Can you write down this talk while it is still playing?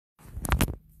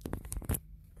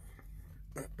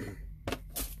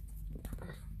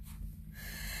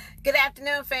Good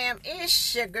afternoon, fam.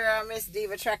 It's your girl, Miss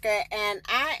Diva Trucker, and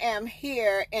I am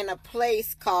here in a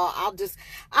place called,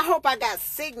 I hope I got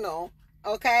signal,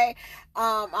 okay?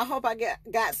 I hope I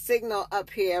got signal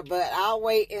up here, but I'll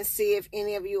wait and see if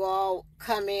any of you all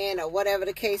come in or whatever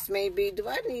the case may be. Do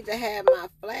I need to have my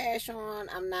flash on?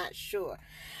 I'm not sure.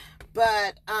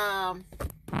 But,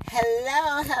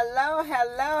 hello.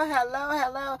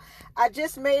 I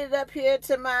just made it up here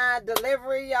to my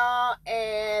delivery, y'all,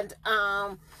 and,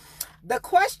 the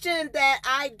question that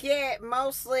I get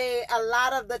mostly a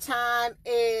lot of the time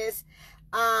is,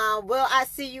 will I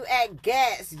see you at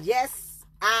GATS? Yes,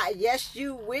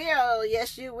 you will.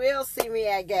 Yes, you will see me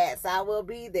at GATS. I will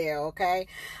be there, okay?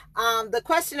 The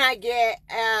question I get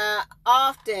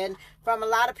often from a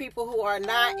lot of people who are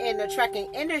not in the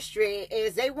trucking industry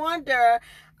is they wonder,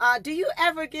 do you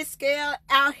ever get scared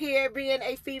out here being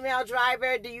a female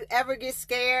driver? Do you ever get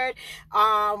scared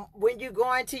when you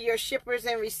go into your shippers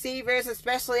and receivers,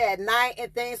 especially at night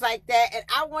and things like that? And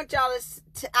I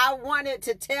wanted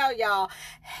to tell y'all,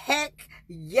 heck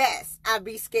yes, I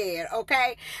be scared,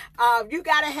 okay? You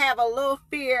got to have a little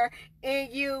fear in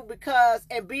you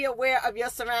and be aware of your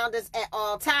surroundings at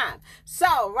all times.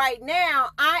 So right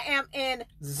now I am in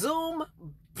Zumbrota.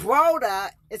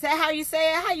 Is that how you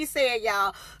say it? How you say it,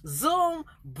 y'all?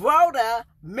 Zumbrota,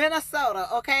 Minnesota.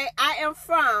 Okay, I am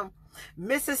from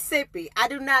Mississippi. I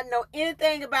do not know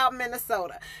anything about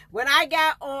Minnesota. When I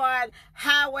got on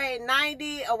Highway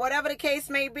 90 or whatever the case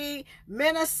may be,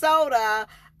 Minnesota,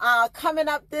 coming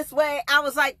up this way, I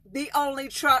was like the only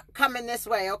truck coming this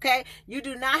way, okay? You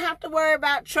do not have to worry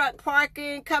about truck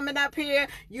parking coming up here.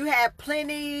 You have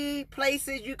plenty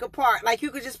places you could park. Like,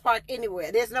 you could just park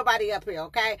anywhere. There's nobody up here,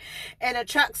 okay? And the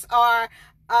trucks are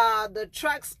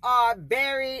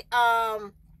very,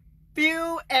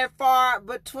 few and far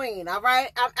between, all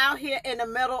right? I'm out here in the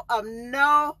middle of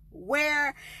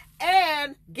nowhere.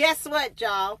 And guess what,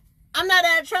 y'all? I'm not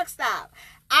at a truck stop.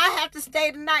 I have to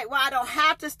stay the night. Well, I don't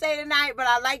have to stay the night, but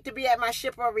I like to be at my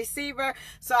shipper or receiver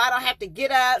so I don't have to get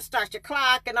up, start your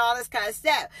clock, and all this kind of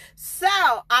stuff. So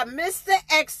I missed the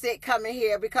exit coming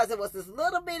here because it was this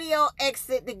little bitty old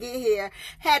exit to get here.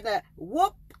 Had to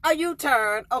whoop a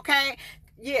U-turn, okay?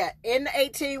 Yeah, in the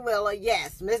 18-wheeler,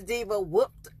 yes, Miss Diva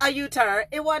whooped a U-turn.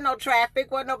 It wasn't no traffic,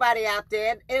 wasn't nobody out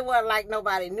there. It wasn't like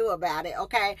nobody knew about it,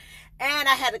 okay? And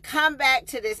I had to come back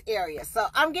to this area. So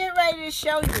I'm getting ready to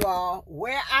show you all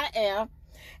where I am.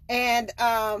 And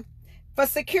for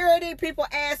security, people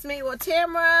ask me, well,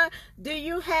 Tamara,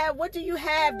 what do you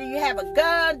have? Do you have a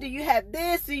gun? Do you have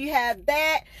this? Do you have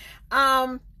that?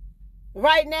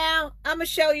 Right now, I'm going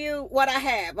to show you what I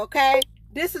have, okay?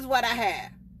 This is what I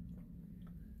have.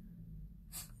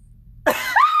 I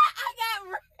got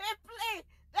Ripley.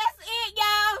 That's it,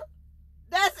 y'all.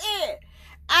 That's it.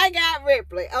 I got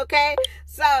Ripley, okay?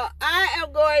 So I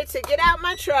am going to get out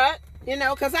my truck, you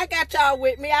know, because I got y'all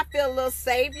with me. I feel a little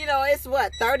safe. You know, it's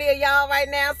what, 30 of y'all right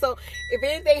now. So if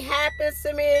anything happens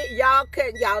to me, y'all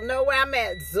know where I'm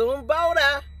at.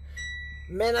 Zumbrota,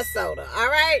 Minnesota. All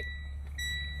right?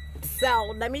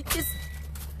 So let me just,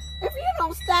 if you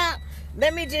don't stop,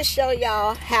 let me just show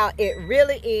y'all how it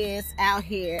really is out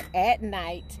here at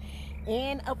night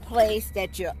in a place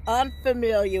that you're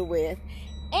unfamiliar with.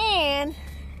 And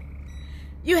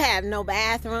you have no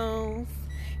bathrooms.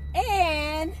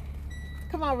 And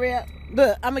come on, Rip.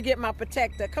 Look, I'm gonna get my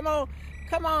protector. Come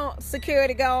on,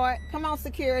 security guard. Come on,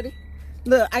 security.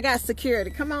 Look, I got security.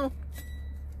 Come on.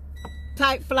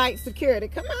 Type flight security.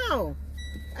 Come on.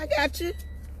 I got you.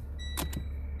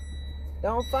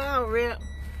 Don't fall, Rip.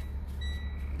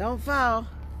 Don't fall.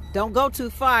 Don't go too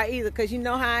far either, because you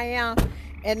know how I am.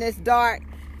 And it's dark.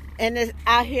 And it's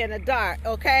out here in the dark,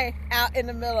 okay? Out in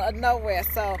the middle of nowhere.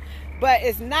 So, but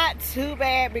it's not too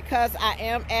bad because I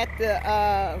am at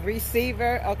the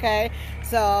receiver, okay?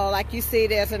 So, like you see,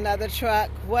 there's another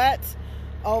truck. What?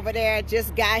 Over there,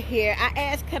 just got here. I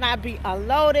asked, can I be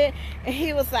unloaded? And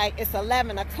he was like, it's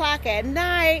 11 o'clock at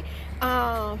night.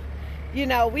 You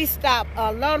know, we stop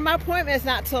unloading. My appointment is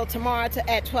not till tomorrow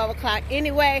at 12 o'clock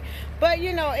anyway. But,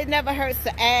 you know, it never hurts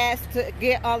to ask to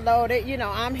get unloaded. You know,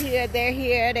 I'm here, they're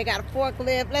here. They got a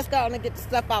forklift. Let's go on and get the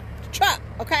stuff off the truck,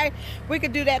 okay? We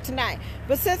could do that tonight.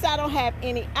 But since I don't have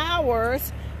any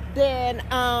hours, then,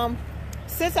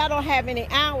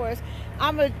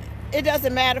 it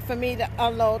doesn't matter for me to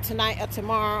unload tonight or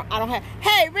tomorrow. I don't have,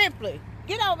 hey, Ripley,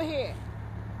 get over here.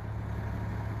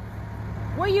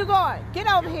 Where you going? Get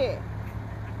over here.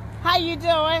 How you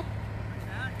doing?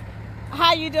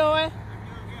 How you doing? I'm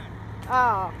doing good.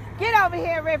 Oh, get over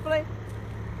here, Ripley.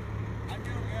 I'm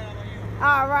doing good. How about you?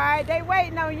 All right, they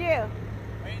waiting on you.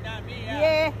 Waiting on me,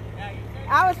 Yeah. Yeah, you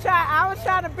I was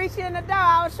trying to beat you in the door.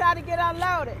 I was trying to get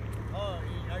unloaded. Oh,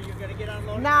 are you gonna get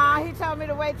unloaded? Nah, he told me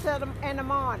to wait till in the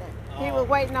morning. Oh. He was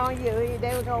waiting on you.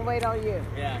 They were gonna wait on you.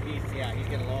 Yeah, he's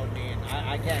gonna load me, and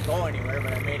I can't go anywhere,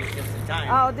 but I made it just in time.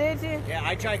 Oh, did you? Yeah,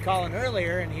 I tried calling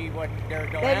earlier, and he wouldn't.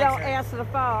 They don't answer the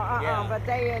phone. Yeah. But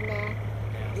they in there.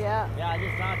 Yeah. Yeah, I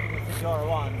just talked to the Secure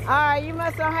ones. All right, you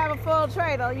must don't have a full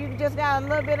trailer. You just got a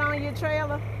little bit on your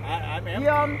trailer. I'm empty.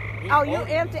 You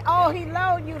empty? Oh, he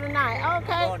loaded you tonight.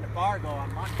 Okay. I'm going to Fargo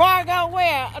on Monday. Fargo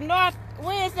where?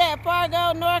 Where is that?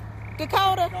 Fargo, North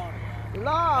Dakota? Yeah.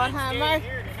 Lord, have mercy.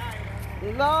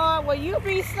 Lord, well, you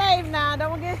be safe now.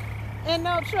 Don't get in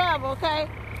no trouble, okay?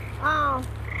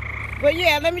 But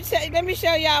yeah, let me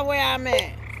show y'all where I'm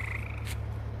at.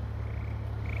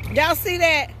 Y'all see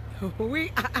that?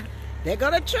 There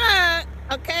go the truck,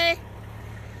 okay?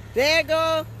 There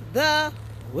go the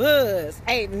woods.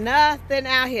 Ain't nothing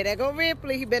out here. There go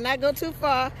Ripley. He better not go too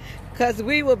far, because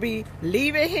we will be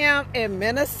leaving him in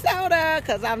Minnesota,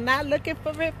 because I'm not looking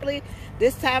for Ripley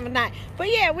this time of night. But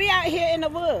yeah, we out here in the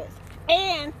woods.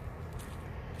 And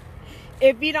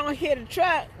if you don't hear the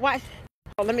truck, watch.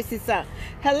 Oh, let me see something.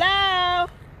 Hello?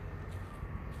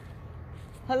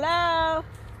 Hello?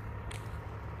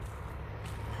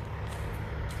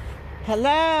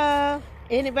 Hello?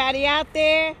 Anybody out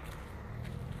there?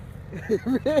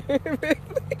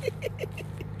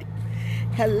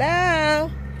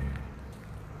 Hello?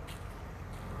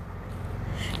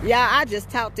 Yeah, I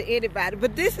just talk to anybody,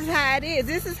 but this is how it is.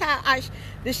 This is how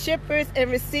the shippers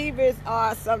and receivers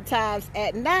are sometimes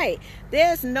at night.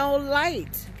 There's no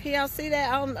light. Can y'all see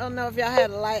that? I don't know if y'all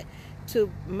had a light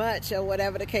too much or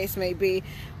whatever the case may be,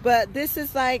 but this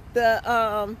is like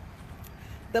the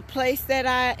place that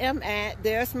I am at.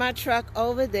 There's my truck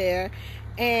over there,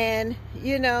 and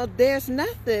you know, there's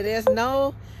nothing. There's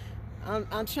no.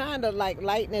 I'm trying to like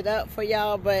lighten it up for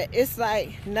y'all, but it's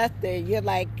like nothing. You're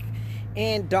like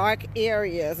in dark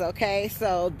areas, okay?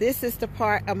 So this is the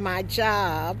part of my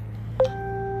job.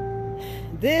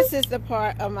 This is the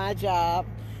part of my job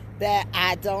that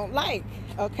I don't like,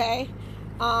 okay?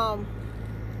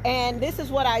 And this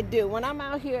is what I do when I'm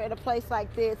out here in a place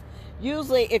like this.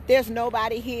 Usually if there's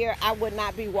nobody here, I would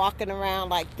not be walking around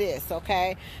like this,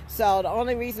 okay? So the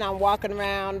only reason I'm walking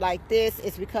around like this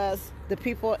is because the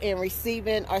people in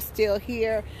receiving are still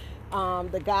here.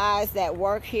 The guys that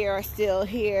work here are still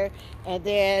here, and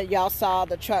then y'all saw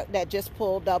the truck that just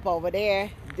pulled up over there.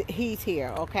 He's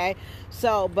here, okay?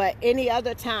 So, but any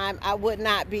other time, I would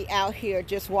not be out here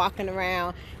just walking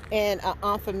around in an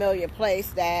unfamiliar place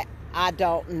that I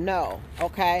don't know,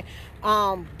 okay?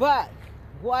 But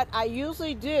what I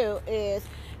usually do is,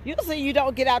 usually you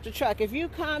don't get out the truck. If you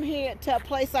come here to a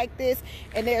place like this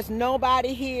and there's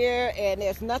nobody here and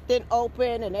there's nothing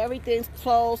open and everything's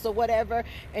closed or whatever,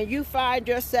 and you find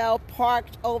yourself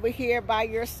parked over here by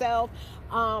yourself,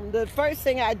 the first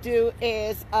thing I do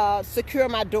is secure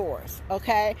my doors,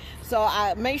 okay? So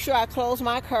I make sure I close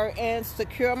my curtains,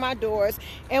 secure my doors,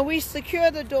 and we secure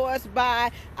the doors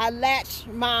by I latch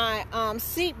my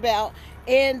seat belt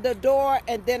in the door,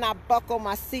 and then I buckle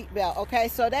my seatbelt, okay?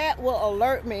 So that will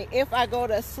alert me if I go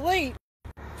to sleep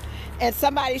and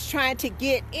somebody's trying to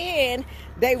get in,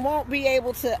 they won't be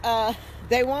able to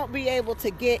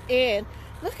get in.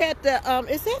 Look at the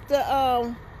is that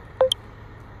the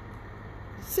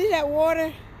see that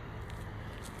water?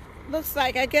 Looks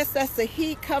like, I guess that's the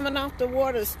heat coming off the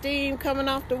water, steam coming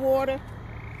off the water.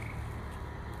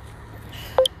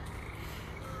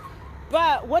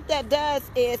 But what that does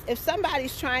is, if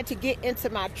somebody's trying to get into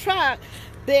my truck,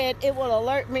 then it will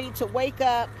alert me to wake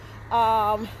up.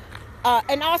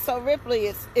 And also Ripley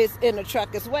is in the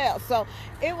truck as well. So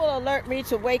it will alert me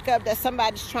to wake up that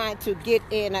somebody's trying to get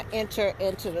in or enter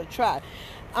into the truck.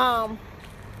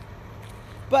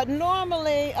 But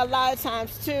normally, a lot of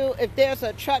times too, if there's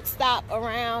a truck stop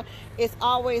around, it's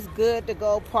always good to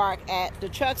go park at the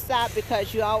truck stop,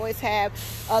 because you always have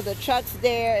other trucks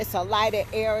there. It's a lighted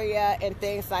area and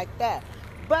things like that.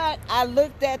 But I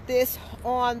looked at this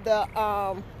on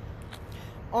the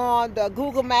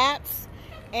Google Maps,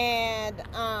 and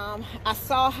I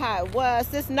saw how it was.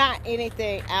 There's not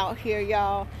anything out here,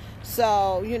 y'all.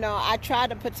 So, you know, I try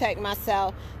to protect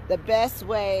myself the best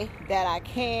way that I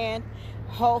can.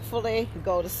 Hopefully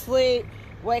go to sleep,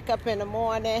 wake up in the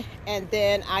morning, and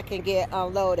then I can get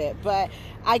unloaded. But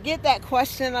I get that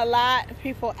question a lot.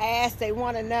 People ask, they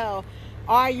want to know,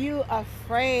 are you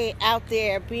afraid out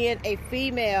there being a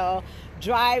female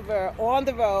driver on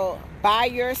the road by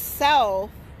yourself?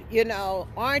 You know,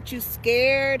 aren't you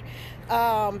scared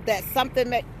that something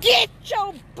may get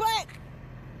your butt?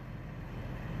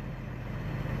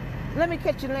 Let me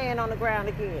catch you laying on the ground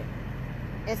again.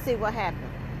 and see what happens.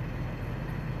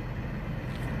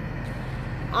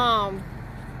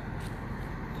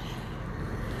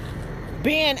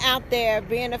 Being out there,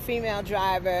 being a female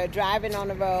driver, driving on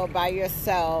the road by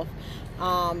yourself,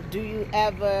 do you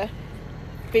ever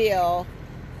feel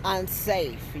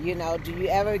unsafe? You know, do you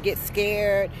ever get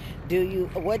scared?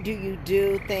 What do you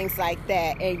do? Things like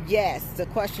that. And yes, the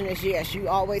question is yes, you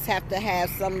always have to have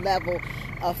some level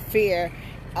of fear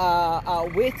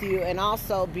with you, and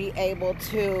also be able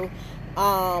to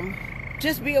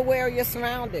just be aware of your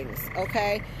surroundings,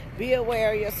 okay? Be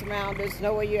aware of your surroundings,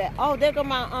 know where you're at. Oh, there go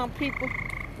my people.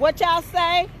 What y'all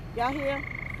say? Y'all hear?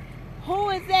 Who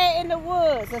is that in the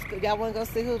woods? Let's go. Y'all want to go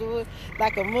see who the woods?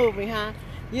 Like a movie, huh?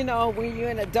 You know, when you're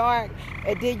in the dark,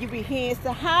 and then you be hearing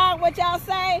stuff. Huh? What y'all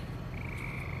say?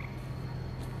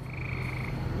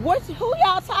 Who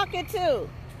y'all talking to?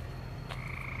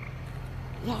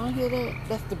 Y'all hear that?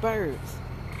 That's the birds.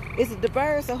 Is it the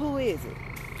birds or who is it?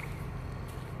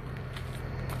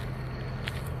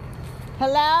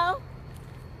 Hello?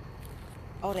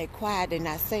 Oh, they quiet. They're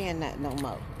not saying that no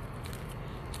more.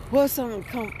 Will someone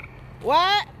come?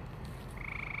 What?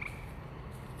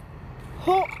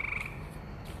 Who?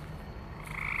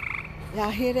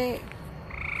 Y'all hear that?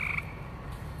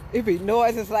 It be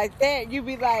noises like that. You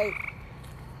be like,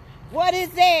 what is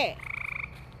that?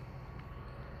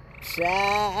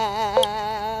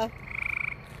 Child.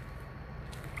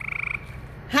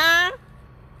 Huh?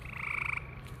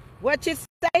 What you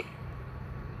say?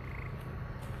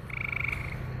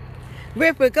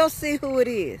 Ripley, go see who it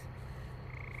is.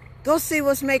 Go see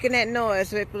what's making that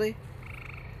noise, Ripley.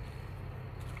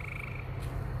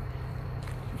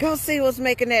 Go see what's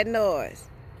making that noise.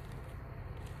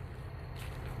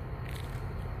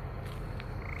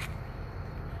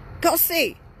 Go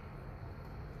see.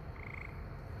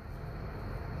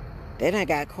 They done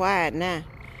got quiet now.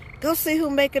 Go see who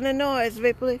making the noise,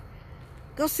 Ripley.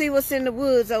 Go see what's in the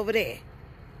woods over there.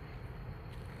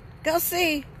 Go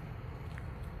see.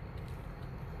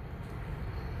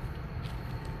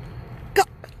 Go.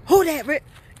 Who that, Rip?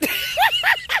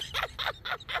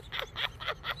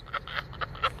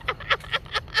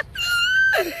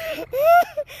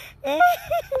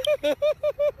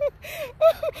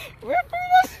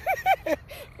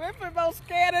 Ripper more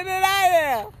scared than I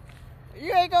am.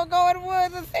 You ain't gonna go in the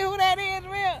woods and see who that is,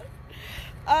 Rip.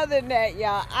 Other than that,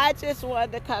 y'all, I just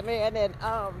wanted to come in and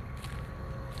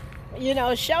you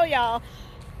know, show y'all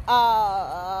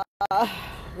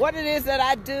what it is that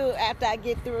I do after I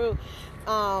get through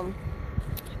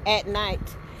at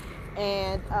night.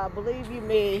 And believe you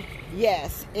me,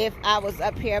 yes, if I was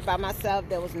up here by myself,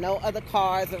 there was no other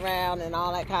cars around and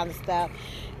all that kind of stuff,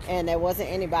 and there wasn't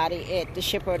anybody at the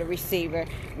shipper or the receiver,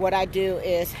 what I do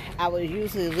is I would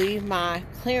usually leave my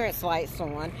clearance lights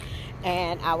on,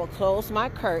 and I will close my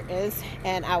curtains,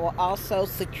 and I will also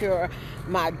secure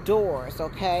my doors,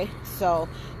 okay? So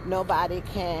nobody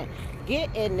can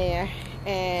get in there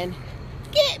and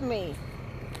get me.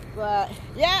 But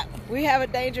yeah, we have a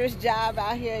dangerous job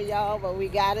out here, y'all, but we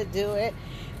gotta do it,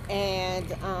 and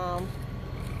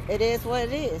it is what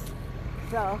it is.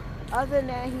 So other than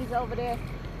that, he's over there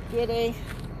getting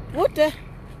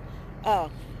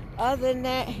other than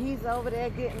that, he's over there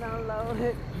getting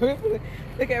unloaded.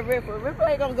 Look at Ripper. Ripper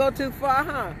ain't gonna go too far,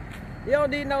 huh? You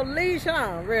don't need no leash,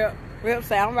 huh? Rip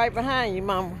say, I'm right behind you,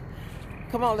 mama.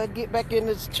 Come on, let's get back in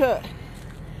this truck.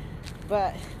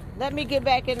 But let me get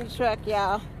back in the truck,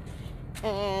 y'all,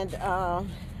 and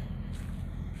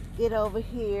get over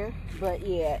here. But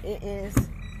yeah, it is.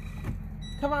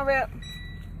 Come on, Rip.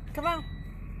 Come on.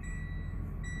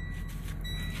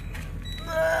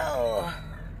 Oh.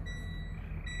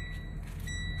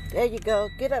 There you go.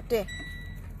 Get up there.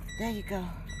 There you go.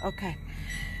 Okay.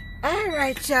 All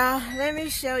right, y'all. Let me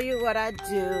show you what I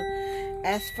do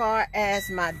as far as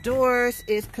my doors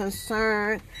is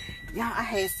concerned. Y'all, I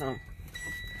had some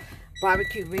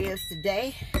barbecue ribs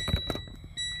today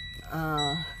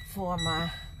for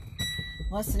my,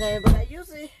 what's the name? But I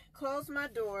usually close my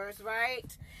doors, right?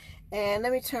 And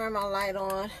let me turn my light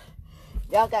on.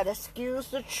 Y'all gotta excuse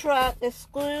the truck,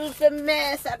 excuse the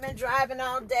mess. I've been driving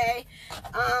all day.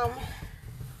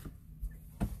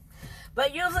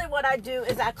 But usually what I do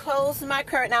is I close my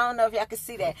curtain. I don't know if y'all can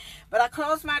see that, but I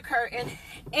close my curtain.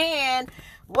 And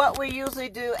what we usually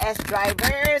do as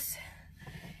drivers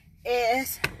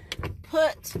is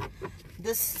put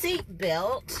the seat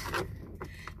belt,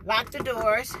 lock the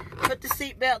doors, put the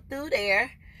seat belt through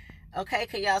there. Okay,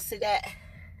 can y'all see that?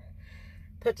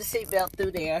 Put the seat belt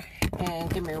through there, and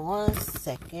give me 1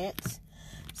 second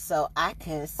so I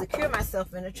can secure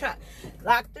myself in the truck.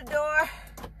 Lock the door,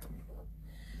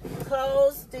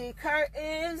 close the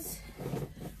curtains,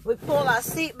 we pull our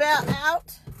seatbelt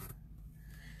out,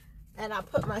 and I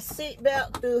put my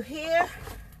seatbelt through here,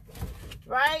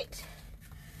 right?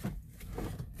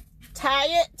 Tie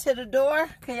it to the door.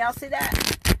 Can y'all see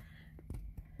that?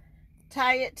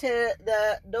 Tie it to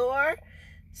the door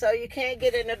so you can't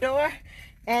get in the door.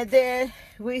 And then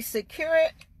we secure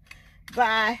it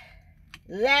by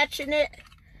latching it.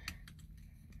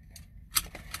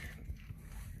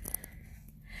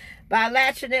 By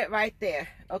latching it right there.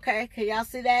 Okay, can y'all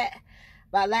see that?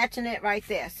 By latching it right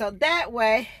there. So that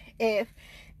way, if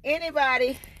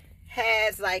anybody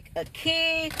has like a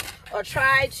key or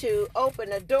try to open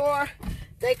the door,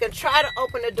 they can try to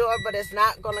open the door, but it's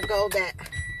not going to go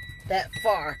that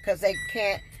far because they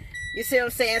can't, you see what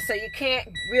I'm saying? So you can't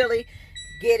really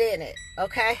get in it.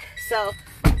 Okay, so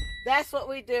that's what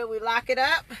we do. We lock it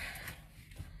up.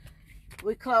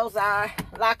 We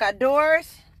lock our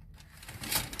doors.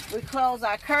 We close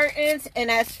our curtains. And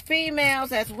as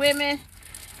females, as women,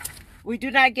 we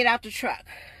do not get out the truck.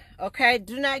 Okay,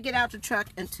 do not get out the truck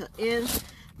until in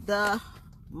the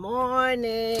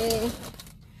morning.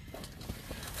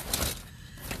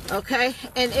 Okay,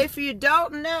 and if you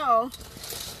don't know,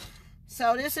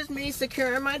 so this is me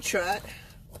securing my truck,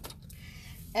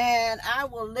 and I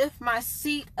will lift my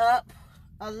seat up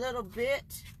a little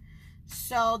bit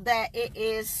so that it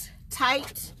is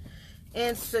tight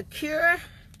and secure,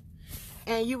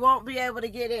 and you won't be able to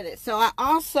get in it. So I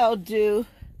also do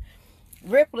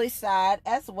Ripley's side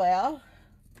as well.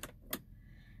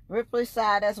 Ripley's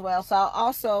side as well. So I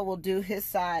also will do his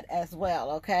side as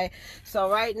well. Okay. So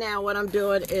right now what I'm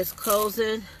doing is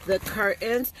closing the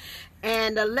curtains.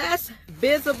 And the less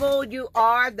visible you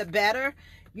are, the better.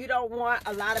 You don't want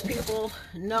a lot of people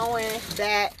knowing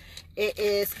that it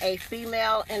is a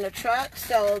female in the truck.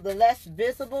 So the less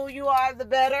visible you are, the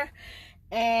better.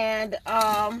 And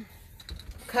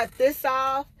cut this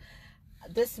off.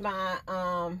 This is my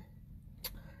Ram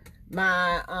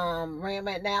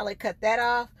McNally. Cut that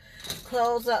off.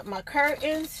 Close up my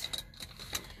curtains,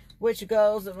 which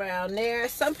goes around there.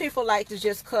 Some people like to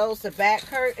just close the back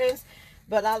curtains,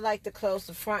 but I like to close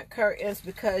the front curtains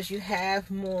because you have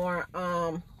more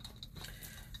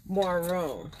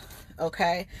room.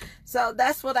 Okay, so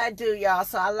that's what I do, y'all.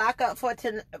 So I lock up for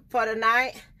the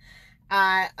night.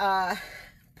 I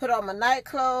put on my night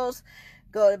clothes,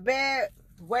 go to bed,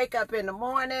 wake up in the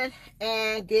morning,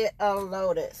 and get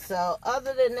unloaded. So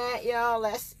other than that, y'all,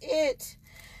 that's it.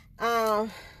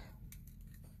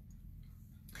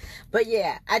 But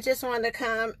yeah, I just wanted to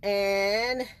come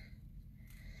and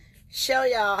show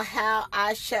y'all how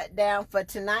I shut down for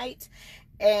tonight,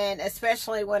 and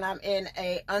especially when I'm in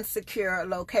a unsecure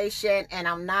location and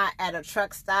I'm not at a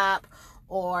truck stop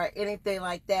or anything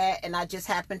like that, and I just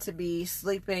happen to be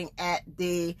sleeping at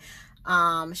the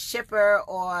shipper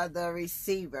or the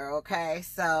receiver. Okay,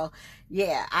 so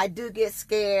yeah, I do get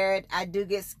scared. I do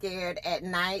get scared at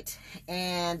night,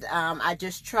 and I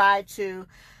just try to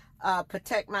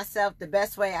protect myself the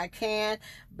best way I can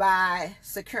by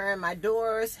securing my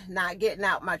doors, not getting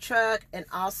out my truck, and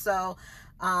also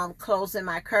closing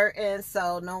my curtains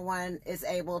so no one is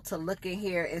able to look in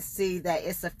here and see that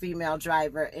it's a female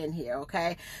driver in here.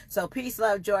 Okay, so peace,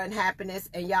 love, joy, and happiness,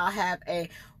 and y'all have a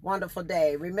wonderful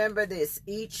day. Remember this: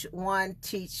 each one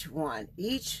teach one.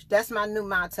 That's my new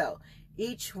motto: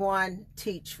 each one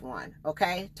teach one.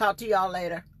 Okay, talk to y'all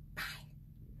later.